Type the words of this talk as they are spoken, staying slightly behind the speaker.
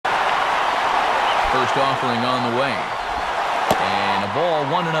First offering on the way. And a ball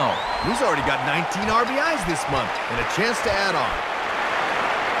 1-0. He's already got 19 RBIs this month and a chance to add on.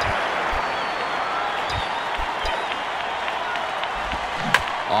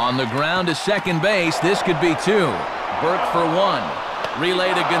 On the ground to second base. This could be two. Burke for one. Relay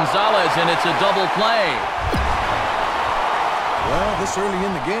to Gonzalez, and it's a double play. Well, this early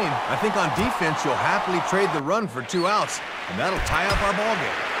in the game, I think on defense you'll happily trade the run for 2 outs, and that'll tie up our ball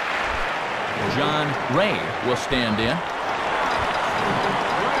game. John Ray will stand in.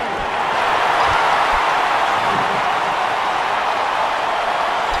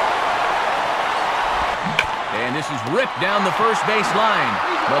 And this is ripped down the first base line.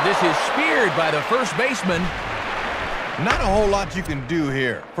 But this is speared by the first baseman. Not a whole lot you can do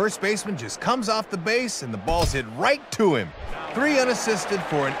here. First baseman just comes off the base, and the ball's hit right to him. 3 unassisted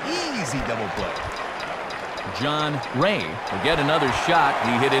for an easy double play. John Ray will get another shot.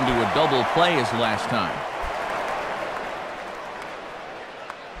 He hit into a double play his last time.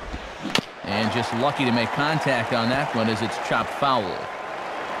 And just lucky to make contact on that one as it's chopped foul.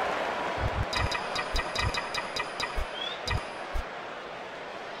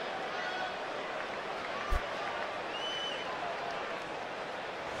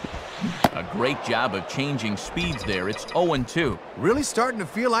 A great job of changing speeds there. It's 0-2. Really starting to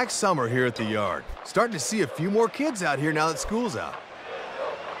feel like summer here at the yard. Starting to see a few more kids out here now that school's out.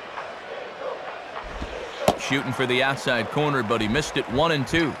 Shooting for the outside corner, but he missed it.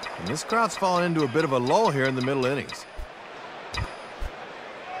 1-2. And this crowd's fallen into a bit of a lull here in the middle innings.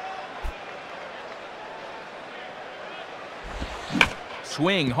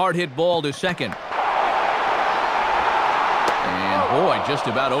 Swing, hard hit ball to second. Boy, just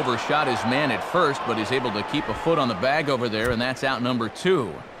about overshot his man at first, but he's able to keep a foot on the bag over there, and that's out number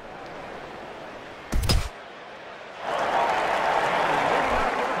 2.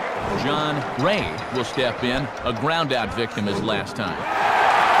 John Ray will step in, a ground-out victim his last time.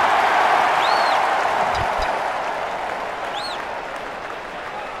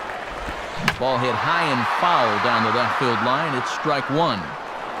 Ball hit high and foul down the left field line. It's strike 1.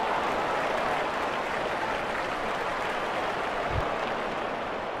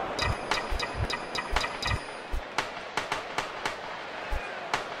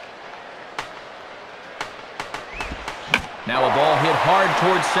 Now a ball hit hard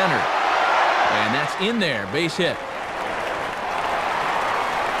towards center. And that's in there, base hit.